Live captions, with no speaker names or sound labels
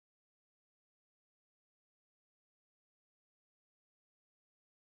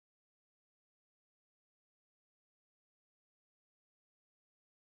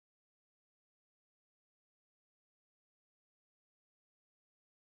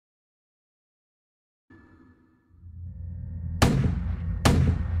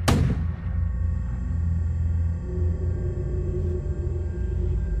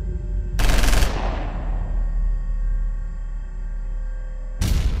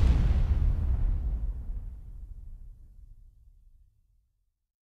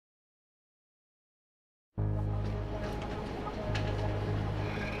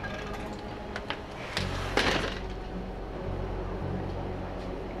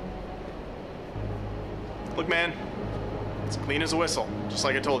Look, man, it's clean as a whistle, just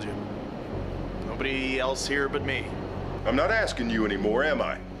like I told you. Nobody else here but me. I'm not asking you anymore, am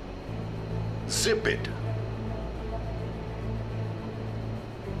I? Zip it.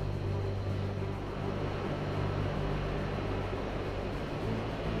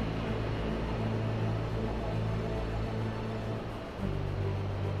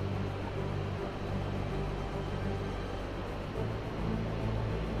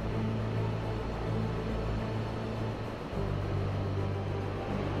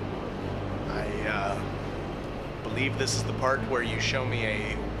 I believe this is the part where you show me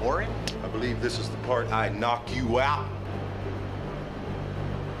a warrant? I believe this is the part I knock you out.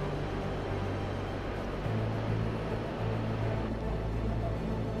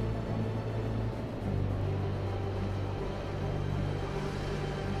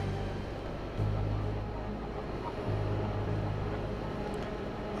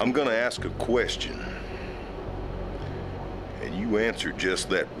 I'm gonna ask a question. And you answer just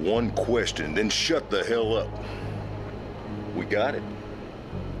that one question, then shut the hell up. We got it?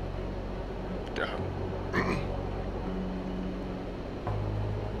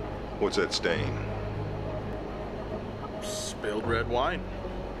 What's that stain? Spilled red wine.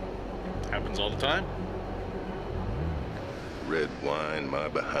 Happens all the time. Red wine, my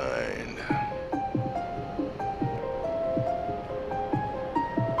behind.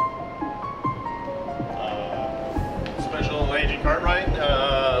 Special Agent Cartwright,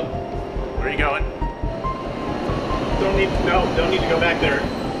 where are you going? Don't need to go back there.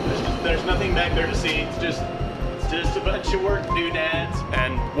 There's nothing back there to see. It's just a bunch of work doodads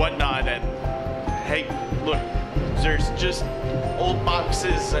and whatnot. And hey, look, there's just old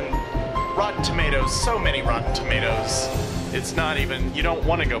boxes and rotten tomatoes. So many rotten tomatoes. It's not even. You don't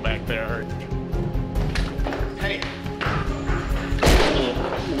want to go back there. Hey.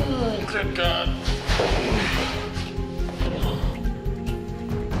 Oh, good God.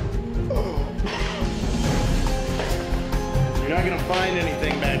 You're not gonna find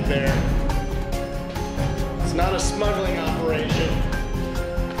anything back there. It's not a smuggling operation.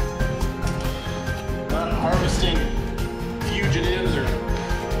 Not harvesting fugitives or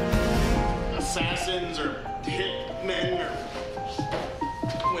assassins or hitmen or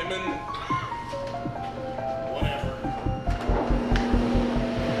women. Whatever.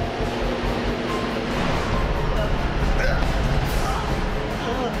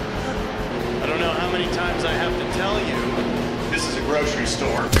 I don't know how many times I have to tell you. This is a grocery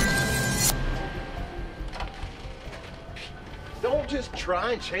store. Don't just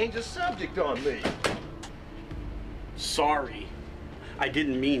try and change the subject on me. Sorry, I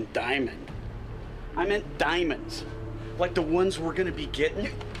didn't mean diamond. I meant diamonds, like the ones we're gonna be getting.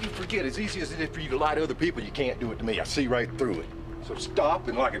 You forget, as easy as it is for you to lie to other people, you can't do it to me. I see right through it. So stop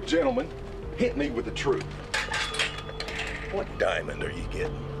and, like a gentleman, hit me with the truth. What diamond are you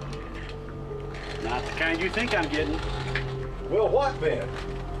getting? Not the kind you think I'm getting. Well, what then?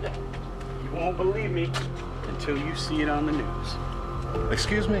 You won't believe me until you see it on the news.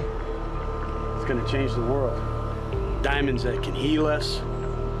 Excuse me? It's gonna change the world. Diamonds that can heal us,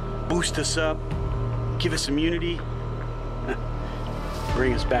 boost us up, give us immunity,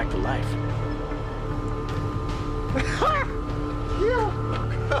 bring us back to life.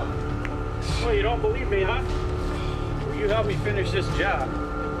 Well, you don't believe me, huh? Well, you help me finish this job.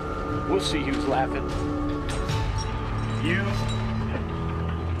 We'll see who's laughing. You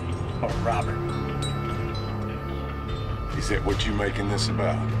or Robert. Is that what you making this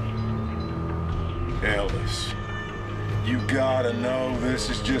about? Ellis, you gotta know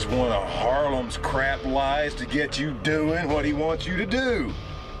this is just one of Harlem's crap lies to get you doing what he wants you to do.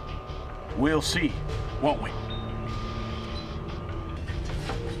 We'll see, won't we?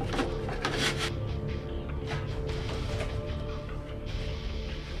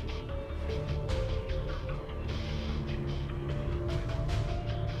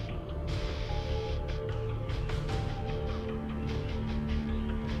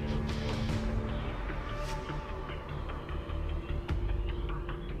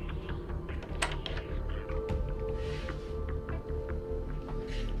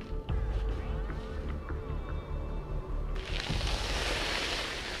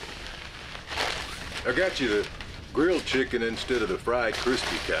 I got you the grilled chicken instead of the fried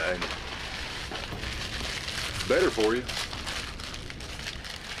crispy kind. Better for you.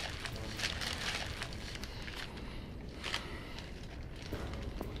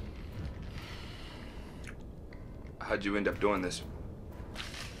 How'd you end up doing this?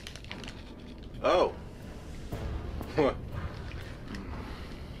 Oh.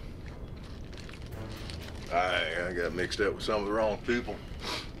 I got mixed up with some of the wrong people.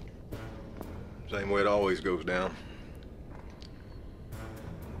 Same way it always goes down.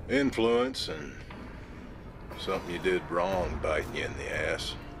 Influence and something you did wrong biting you in the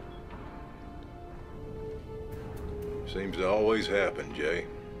ass. Seems to always happen, Jay.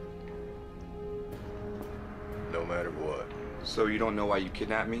 No matter what. So you don't know why you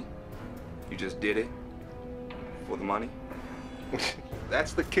kidnapped me? You just did it? For the money?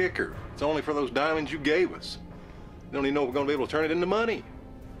 That's the kicker. It's only for those diamonds you gave us. You don't even know if we're gonna be able to turn it into money.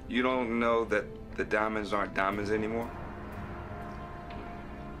 You don't know that the diamonds aren't diamonds anymore?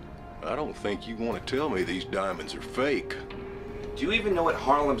 I don't think you want to tell me these diamonds are fake. Do you even know what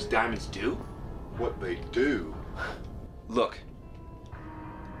Harlem's diamonds do? What they do? Look,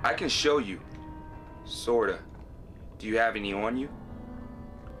 I can show you. Sorta. Do you have any on you?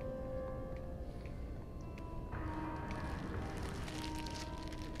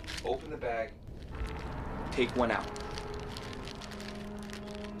 Open the bag. Take one out.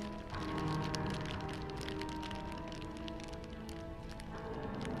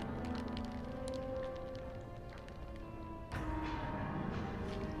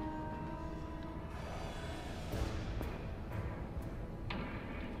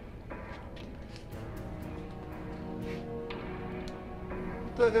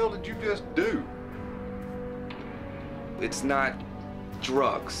 What the hell did you just do? It's not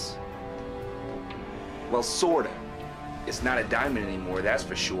drugs. Well, sorta. It's not a diamond anymore, that's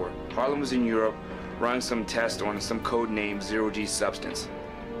for sure. Harlem was in Europe running some test on some code named zero-G substance.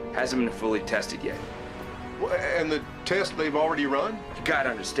 Hasn't been fully tested yet. And the test they've already run? You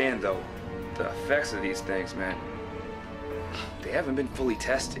gotta understand, though, the effects of these things, man. They haven't been fully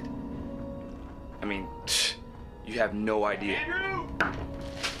tested. I mean, you have no idea. Andrew!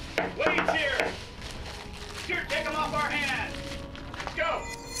 Wade's here! Here, take him off our hands! Let's go!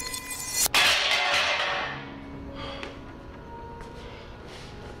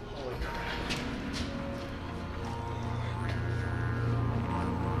 Holy crap.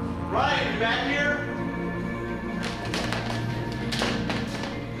 Ryan, you back here?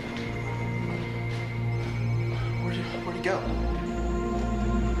 Where'd he go?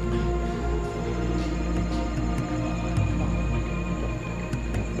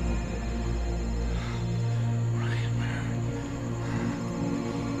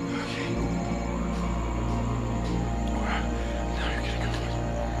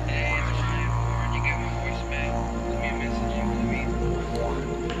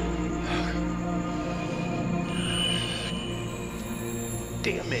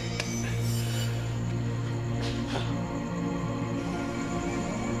 Damn it.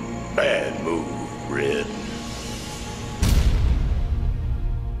 Bad move, Red.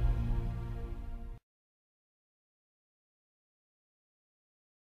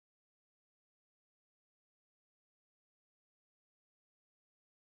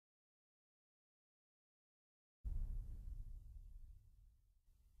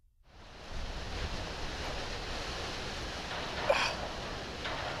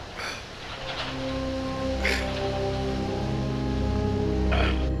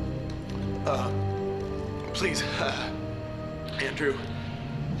 Please, Andrew,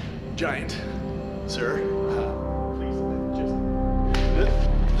 Giant, sir, please,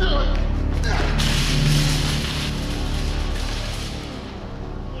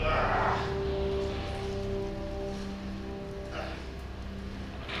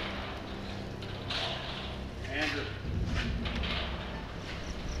 Andrew.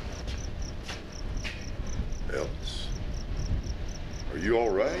 Elvis, are you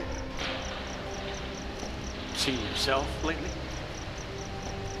all right? Seen yourself lately?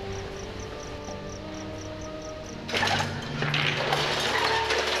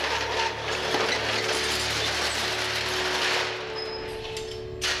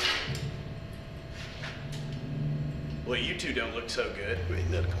 Well, you two don't look so good. Ain't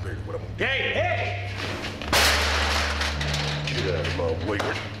nothing compared to what I'm gonna Hey! get out of my way.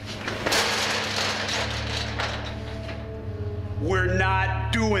 We're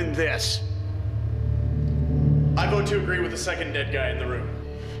not doing this. I vote to agree with the second dead guy in the room.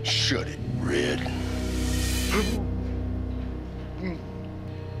 Shut it, Red.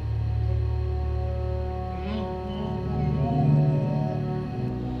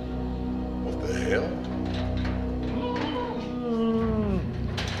 What the hell?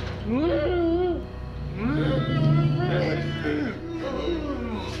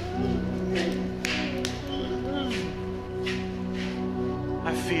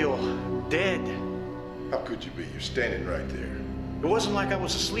 I feel dead. How could you be? You're standing right there. It wasn't like I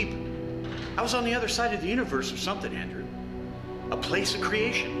was asleep. I was on the other side of the universe or something, Andrew. A place of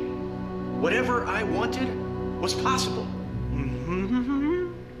creation. Whatever I wanted was possible.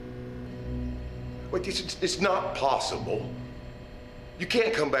 But it's not possible. You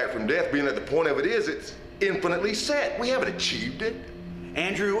can't come back from death, being that the point of it is it's infinitely set. We haven't achieved it.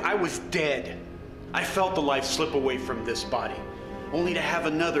 Andrew, I was dead. I felt the life slip away from this body, only to have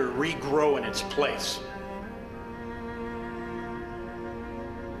another regrow in its place.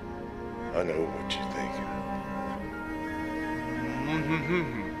 I know what you're thinking.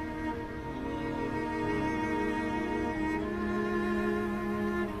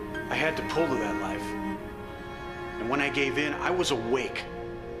 I had to pull to that life. And when I gave in, I was awake.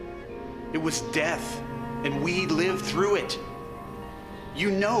 It was death, and we lived through it.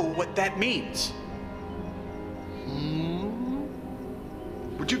 You know what that means.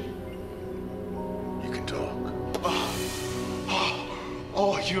 Would you? You can talk.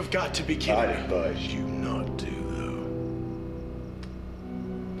 Oh, you've got to be kidding I'd me. advise you not to, though.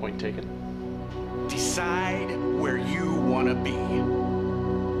 Point taken. Decide where you want to be.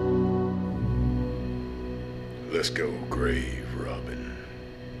 Let's go, grave Robin.